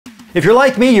If you're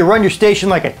like me, you run your station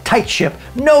like a tight ship.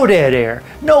 No dead air,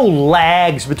 no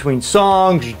lags between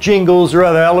songs, jingles, or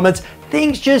other elements.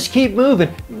 Things just keep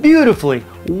moving beautifully,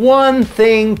 one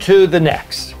thing to the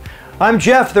next. I'm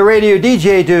Jeff, the Radio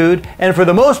DJ dude, and for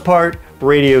the most part,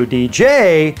 Radio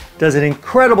DJ does an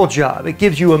incredible job. It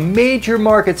gives you a major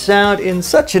market sound in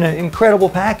such an incredible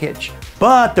package.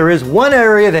 But there is one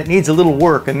area that needs a little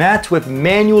work, and that's with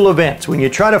manual events. When you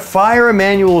try to fire a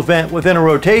manual event within a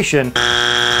rotation,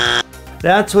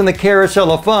 that's when the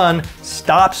carousel of fun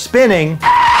stops spinning,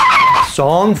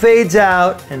 song fades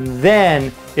out, and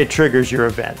then it triggers your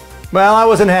event. Well, I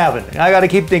wasn't having it. I gotta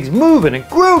keep things moving and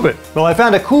grooving. Well, I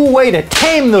found a cool way to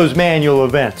tame those manual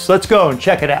events. Let's go and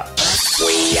check it out.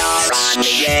 We are on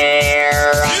the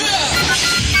air.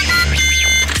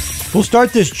 We'll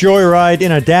start this joyride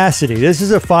in Audacity. This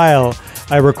is a file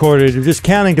I recorded of just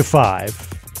counting to 5.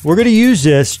 We're going to use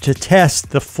this to test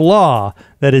the flaw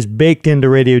that is baked into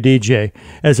RadioDJ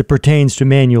as it pertains to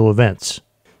manual events.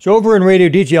 So over in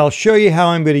RadioDJ, I'll show you how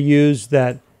I'm going to use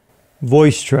that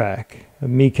voice track of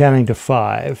me counting to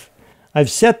 5. I've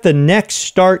set the next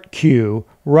start cue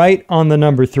right on the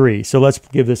number 3. So let's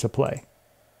give this a play.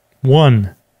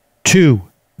 1, 2,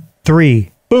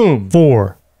 3, boom,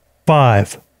 4,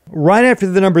 5. Right after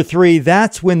the number 3,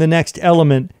 that's when the next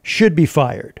element should be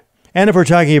fired. And if we're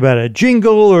talking about a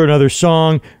jingle or another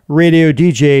song,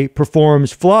 RadioDJ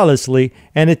performs flawlessly,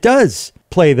 and it does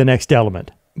play the next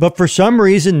element. But for some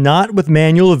reason, not with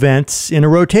manual events in a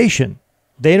rotation.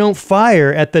 They don't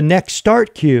fire at the next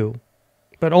start cue,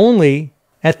 but only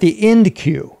at the end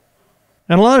cue.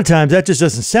 And a lot of times that just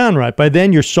doesn't sound right. By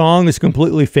then your song is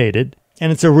completely faded,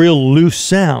 and it's a real loose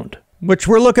sound, which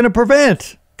we're looking to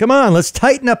prevent. Come on, let's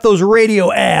tighten up those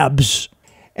radio abs.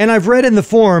 And I've read in the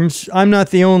forums, I'm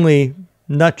not the only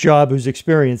nut job who's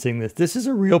experiencing this. This is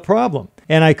a real problem.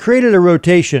 And I created a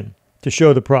rotation to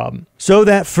show the problem. So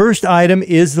that first item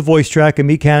is the voice track of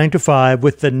me counting to 5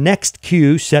 with the next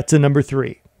cue set to number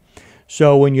 3.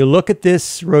 So when you look at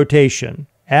this rotation,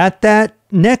 at that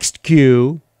next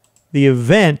cue, the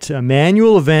event, a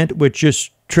manual event, which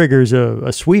just triggers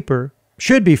a sweeper,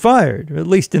 should be fired, at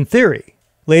least in theory.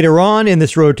 Later on in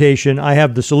this rotation, I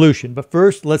have the solution. But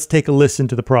first, let's take a listen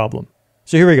to the problem.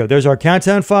 So here we go. There's our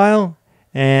countdown file.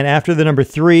 And after the number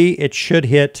 3, it should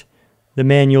hit the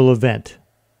manual event.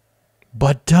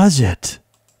 But does it?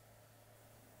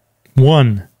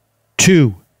 1,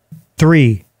 2,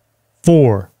 3,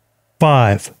 4,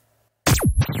 5.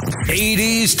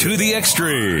 80s to the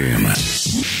extreme.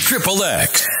 Triple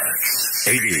X.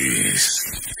 80s.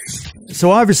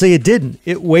 So obviously it didn't.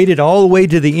 It waited all the way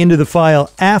to the end of the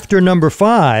file after number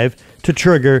 5 to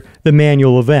trigger the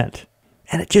manual event.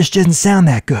 And it just didn't sound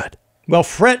that good. Well,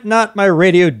 fret not, my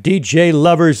Radio DJ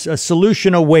lovers, a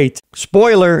solution awaits.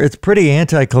 Spoiler, it's pretty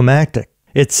anticlimactic.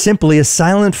 It's simply a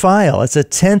silent file. It's a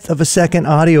 1/10 of a second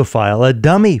audio file, a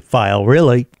dummy file,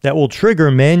 really, that will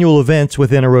trigger manual events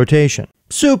within a rotation.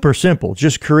 Super simple.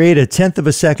 Just create a 1/10 of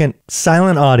a second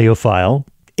silent audio file,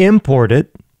 import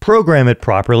it, program it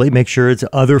properly, make sure it's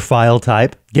other file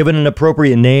type, give it an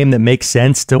appropriate name that makes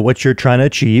sense to what you're trying to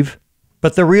achieve.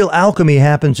 But the real alchemy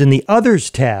happens in the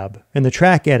Others tab in the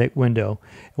track edit window,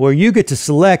 where you get to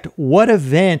select what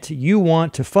event you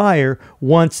want to fire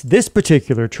once this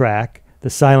particular track,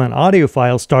 the silent audio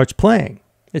file, starts playing.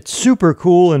 It's super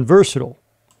cool and versatile.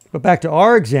 But back to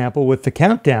our example with the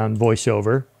countdown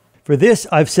voiceover. For this,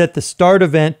 I've set the start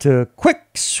event to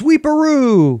Quick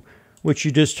Sweeperoo, which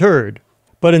you just heard.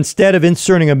 But instead of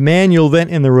inserting a manual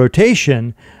event in the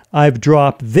rotation, I've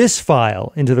dropped this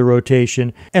file into the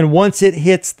rotation, and once it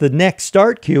hits the next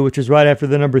start cue, which is right after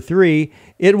the number 3,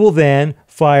 it will then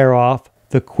fire off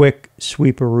the Quick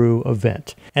Sweeperoo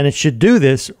event. And it should do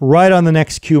this right on the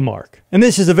next cue mark. And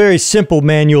this is a very simple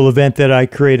manual event that I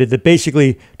created that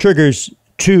basically triggers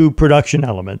 2 production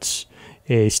elements,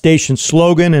 a station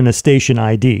slogan and a station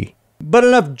ID. But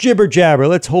enough jibber jabber.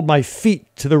 Let's hold my feet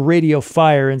to the radio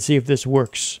fire and see if this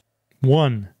works.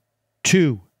 1,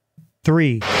 2,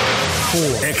 3,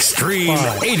 4. Extreme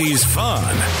 5. 80s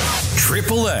fun.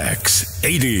 Triple X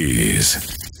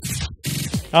 80s.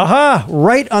 Aha!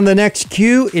 Right on the next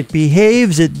cue, it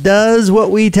behaves, it does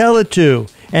what we tell it to,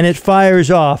 and it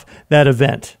fires off that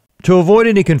event. To avoid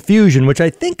any confusion, which I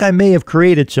think I may have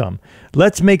created some,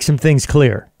 let's make some things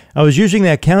clear. I was using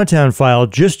that countdown file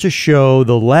just to show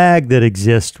the lag that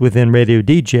exists within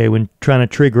RadioDJ when trying to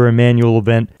trigger a manual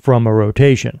event from a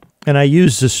rotation. And I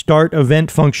used the start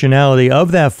event functionality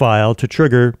of that file to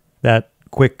trigger that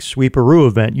Quick Sweeperoo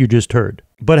event you just heard.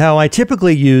 But how I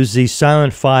typically use these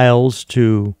silent files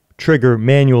to trigger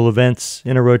manual events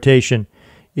in a rotation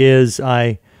is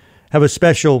I have a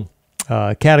special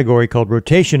category called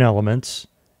rotation elements,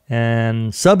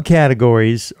 and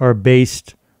subcategories are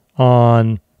based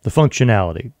on the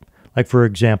functionality. Like, for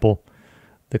example,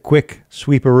 the quick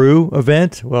sweeperoo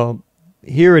event. Well,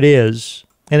 here it is,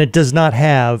 and it does not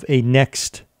have a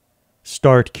next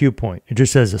start cue point. It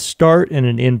just has a start and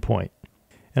an end point.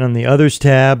 And on the others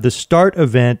tab, the start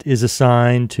event is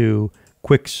assigned to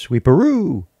quick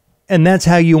sweeperoo. And that's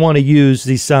how you want to use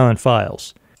these silent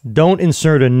files. Don't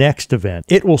insert a next event.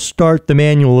 It will start the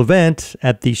manual event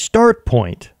at the start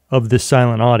point of this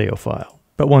silent audio file.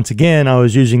 But once again, I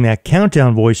was using that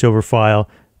countdown voiceover file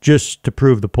just to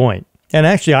prove the point. And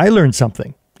actually, I learned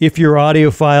something. If your audio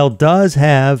file does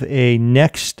have a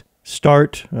next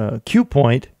start cue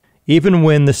point, even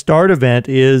when the start event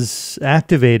is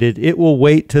activated, it will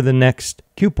wait to the next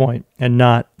cue point and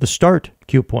not the start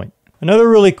cue point. Another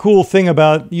really cool thing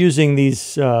about using these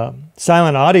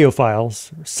silent audio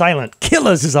files, silent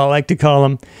killers as I like to call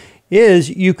them, is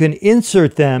you can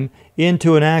insert them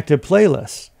into an active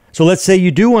playlist. So let's say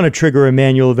you do want to trigger a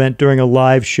manual event during a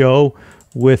live show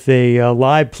with a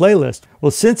live playlist.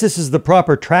 Well, since this is the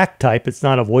proper track type, it's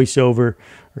not a voiceover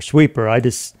or sweeper. I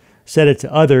just set it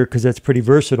to other because that's pretty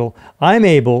versatile. I'm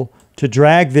able to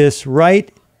drag this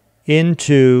right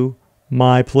into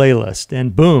my playlist,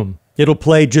 and boom, it'll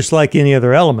play just like any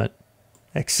other element,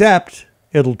 except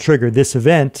it'll trigger this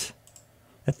event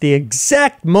at the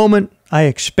exact moment I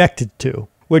expect it to,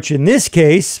 which in this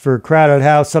case, for Crowded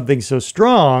House, something so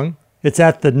strong, it's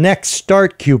at the next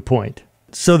start cue point.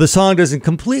 So the song doesn't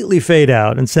completely fade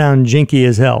out and sound jinky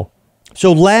as hell.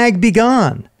 So lag be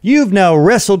gone. You've now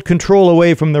wrestled control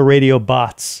away from the radio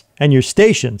bots, and your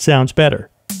station sounds better.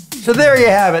 So there you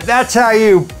have it. That's how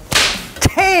you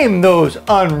tame those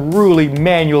unruly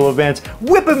manual events.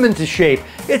 Whip them into shape.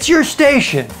 It's your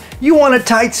station. You want a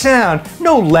tight sound.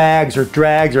 No lags or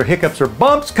drags or hiccups or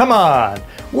bumps. Come on.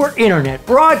 We're internet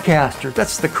broadcasters.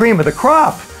 That's the cream of the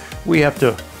crop. We have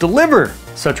to deliver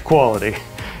such quality.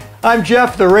 I'm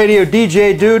Jeff, the radio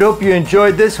DJ dude. Hope you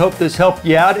enjoyed this. Hope this helped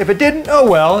you out. If it didn't, oh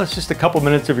well, it's just a couple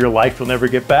minutes of your life you'll never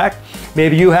get back.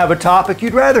 Maybe you have a topic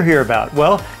you'd rather hear about.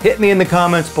 Well, hit me in the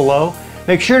comments below.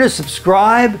 Make sure to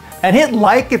subscribe and hit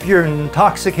like if you're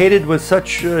intoxicated with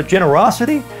such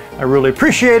generosity. I really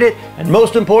appreciate it. And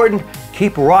most important,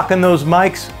 keep rocking those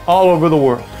mics all over the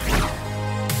world.